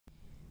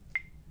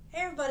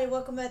Everybody,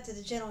 welcome back to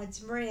the channel.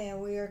 It's Maria.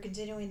 We are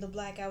continuing the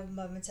Black Album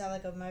by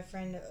Metallica, My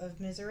Friend of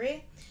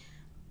Misery.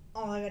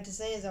 All I got to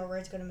say is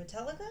alright, go to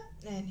Metallica,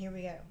 and here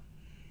we go.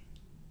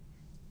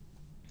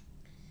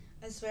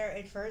 I swear,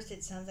 at first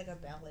it sounds like a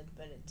ballad,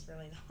 but it's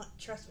really not.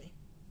 Trust me.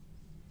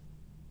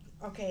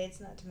 Okay,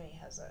 it's not to me.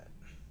 How's that?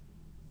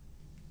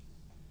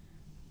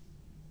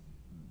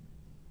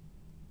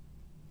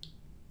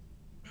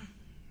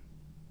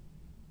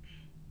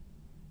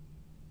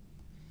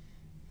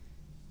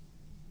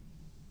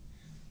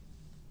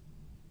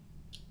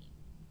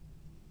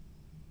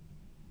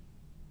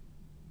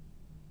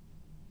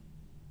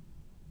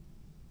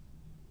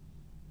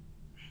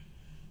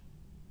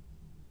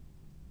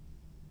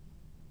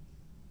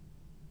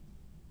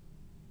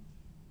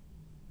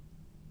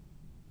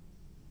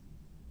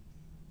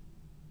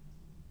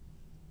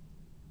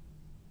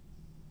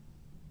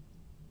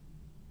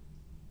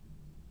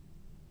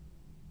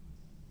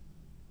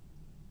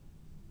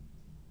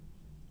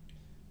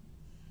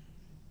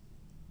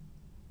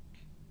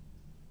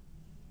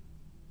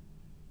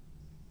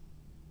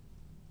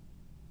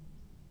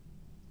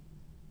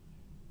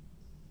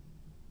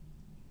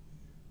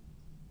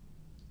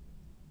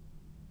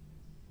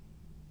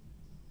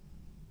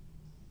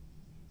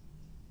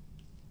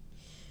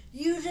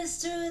 You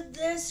just stood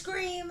there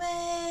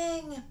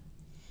screaming,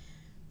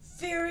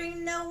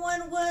 fearing no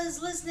one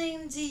was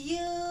listening to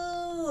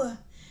you.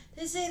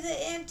 They say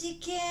the empty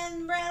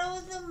can rattle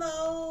the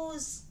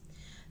most.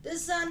 The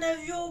sound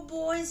of your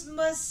voice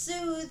must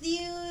soothe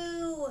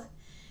you.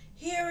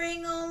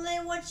 Hearing only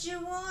what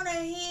you want to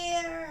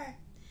hear,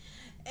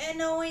 and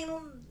knowing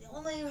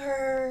only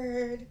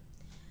heard.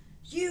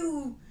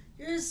 You're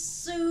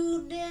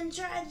soothed in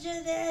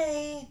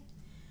tragedy,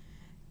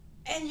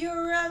 and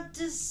you're out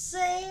to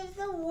save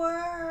the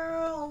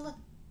world.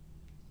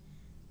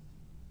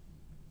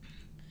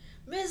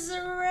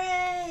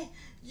 Misery,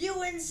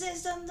 you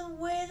insist on the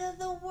weight of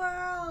the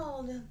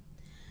world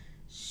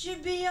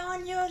should be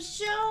on your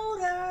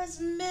shoulders.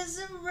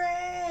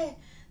 Misery,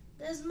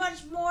 there's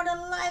much more to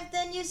life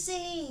than you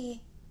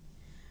see.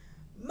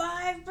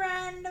 My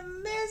friend of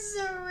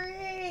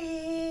misery.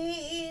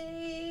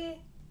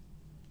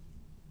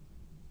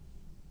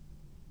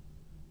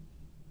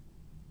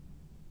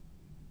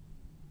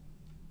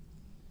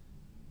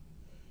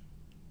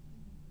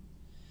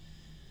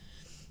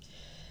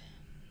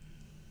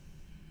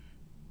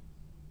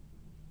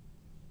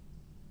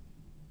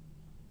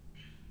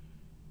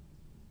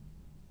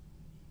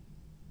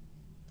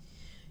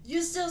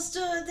 You still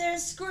stood there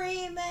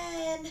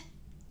screaming,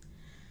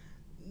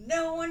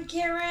 no one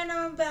caring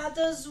about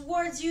those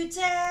words you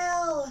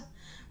tell.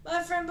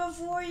 My friend,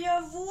 before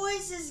your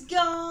voice is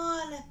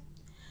gone,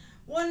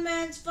 one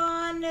man's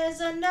fun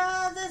is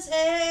another's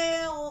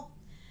hell.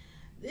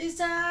 These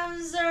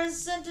times are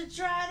sent to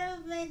try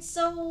to make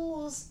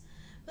souls.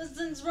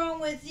 Nothing's wrong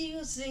with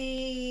you,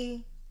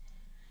 see.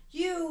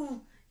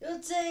 You'll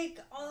take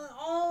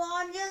all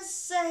on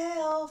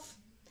yourself.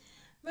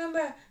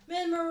 Remember,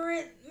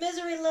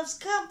 misery loves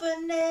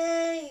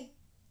company.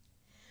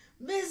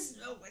 Damn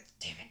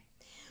it.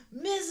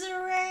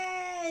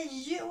 Misery,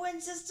 you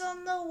insist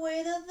on the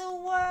weight of the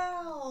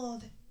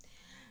world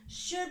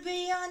should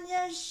be on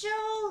your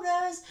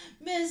shoulders.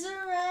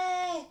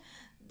 Misery,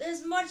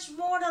 there's much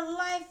more to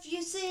life,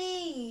 you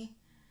see.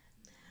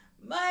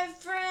 My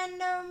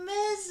friend of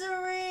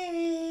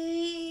misery.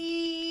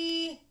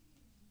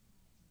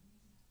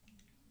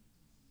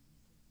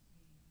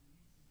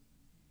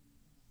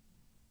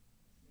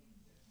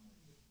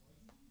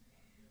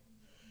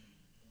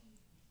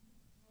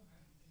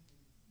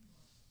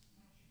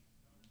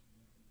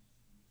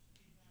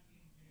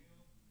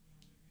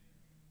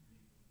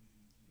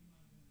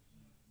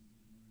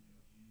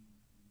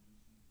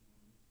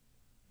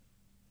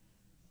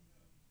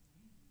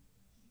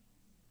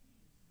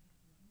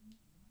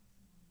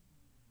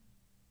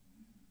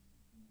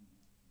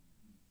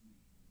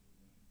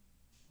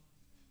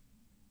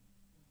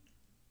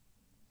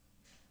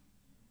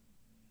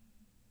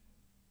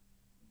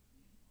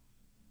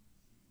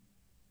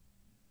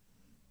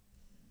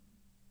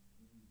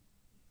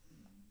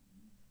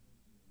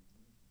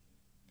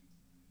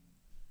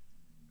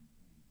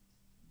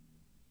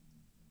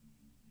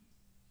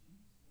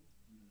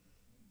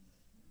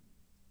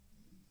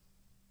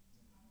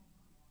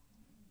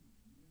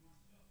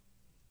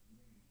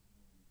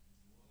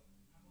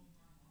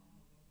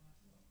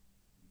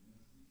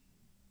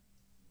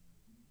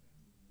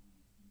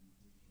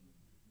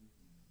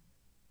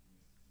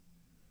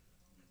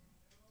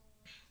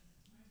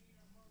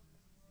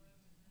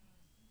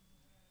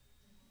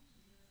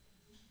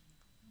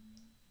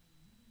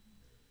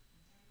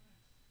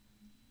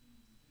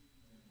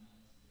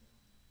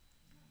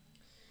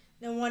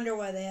 No wonder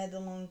why they had the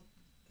long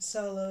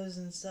solos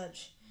and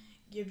such.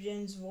 Give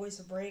Jen's voice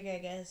a break, I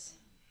guess.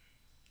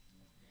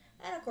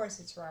 And of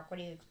course, it's rock. What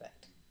do you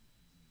expect?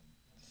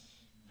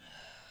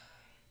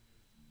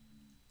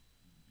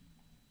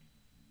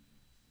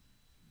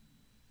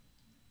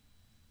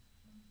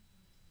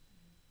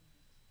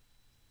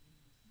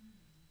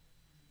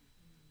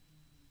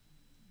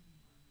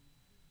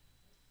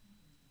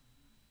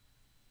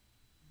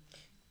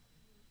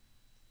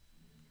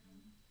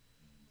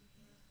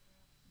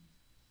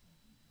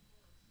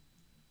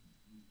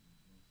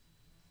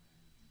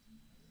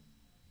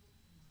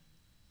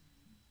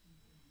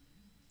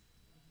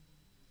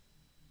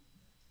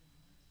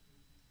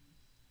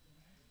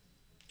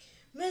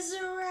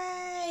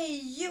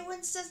 Misery, you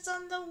insist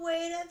on the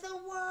weight of the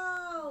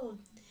world.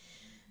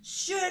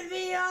 Should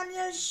be on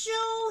your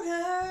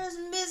shoulders,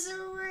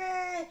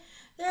 misery.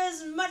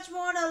 There's much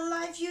more to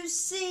life, you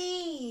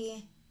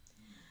see.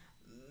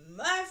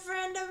 My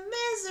friend of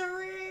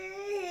misery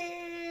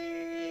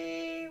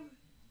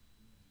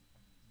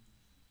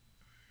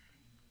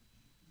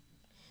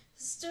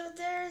stood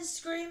there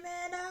screaming,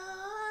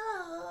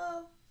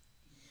 oh,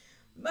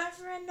 my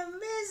friend of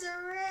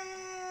misery,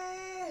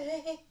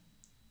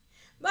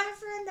 my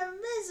friend of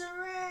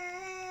misery,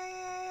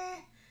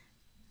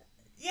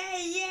 yeah,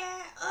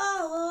 yeah,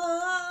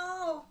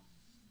 oh.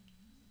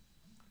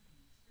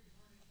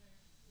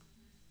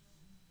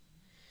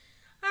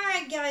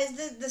 Alright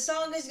guys, the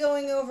song is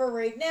going over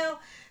right now,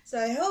 so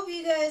I hope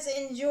you guys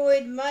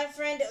enjoyed My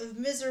Friend of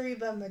Misery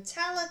by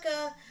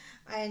Metallica.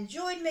 I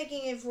enjoyed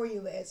making it for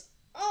you as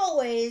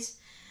always.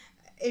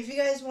 If you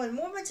guys want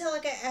more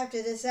Metallica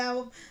after this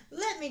album,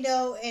 let me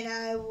know and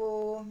I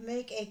will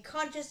make a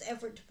conscious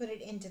effort to put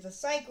it into the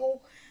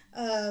cycle.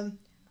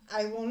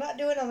 I will not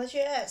do it unless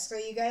you ask, so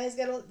you gotta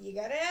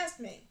ask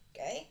me,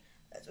 okay?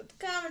 That's what the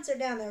comments are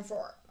down there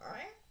for,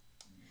 alright?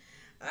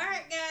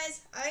 Alright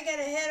guys, I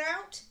gotta head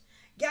out.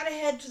 Gotta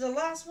head to the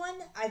last one.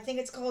 I think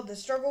it's called The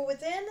Struggle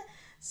Within.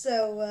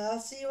 So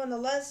I'll see you on the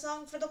last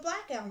song for the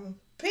Black Album.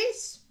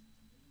 Peace!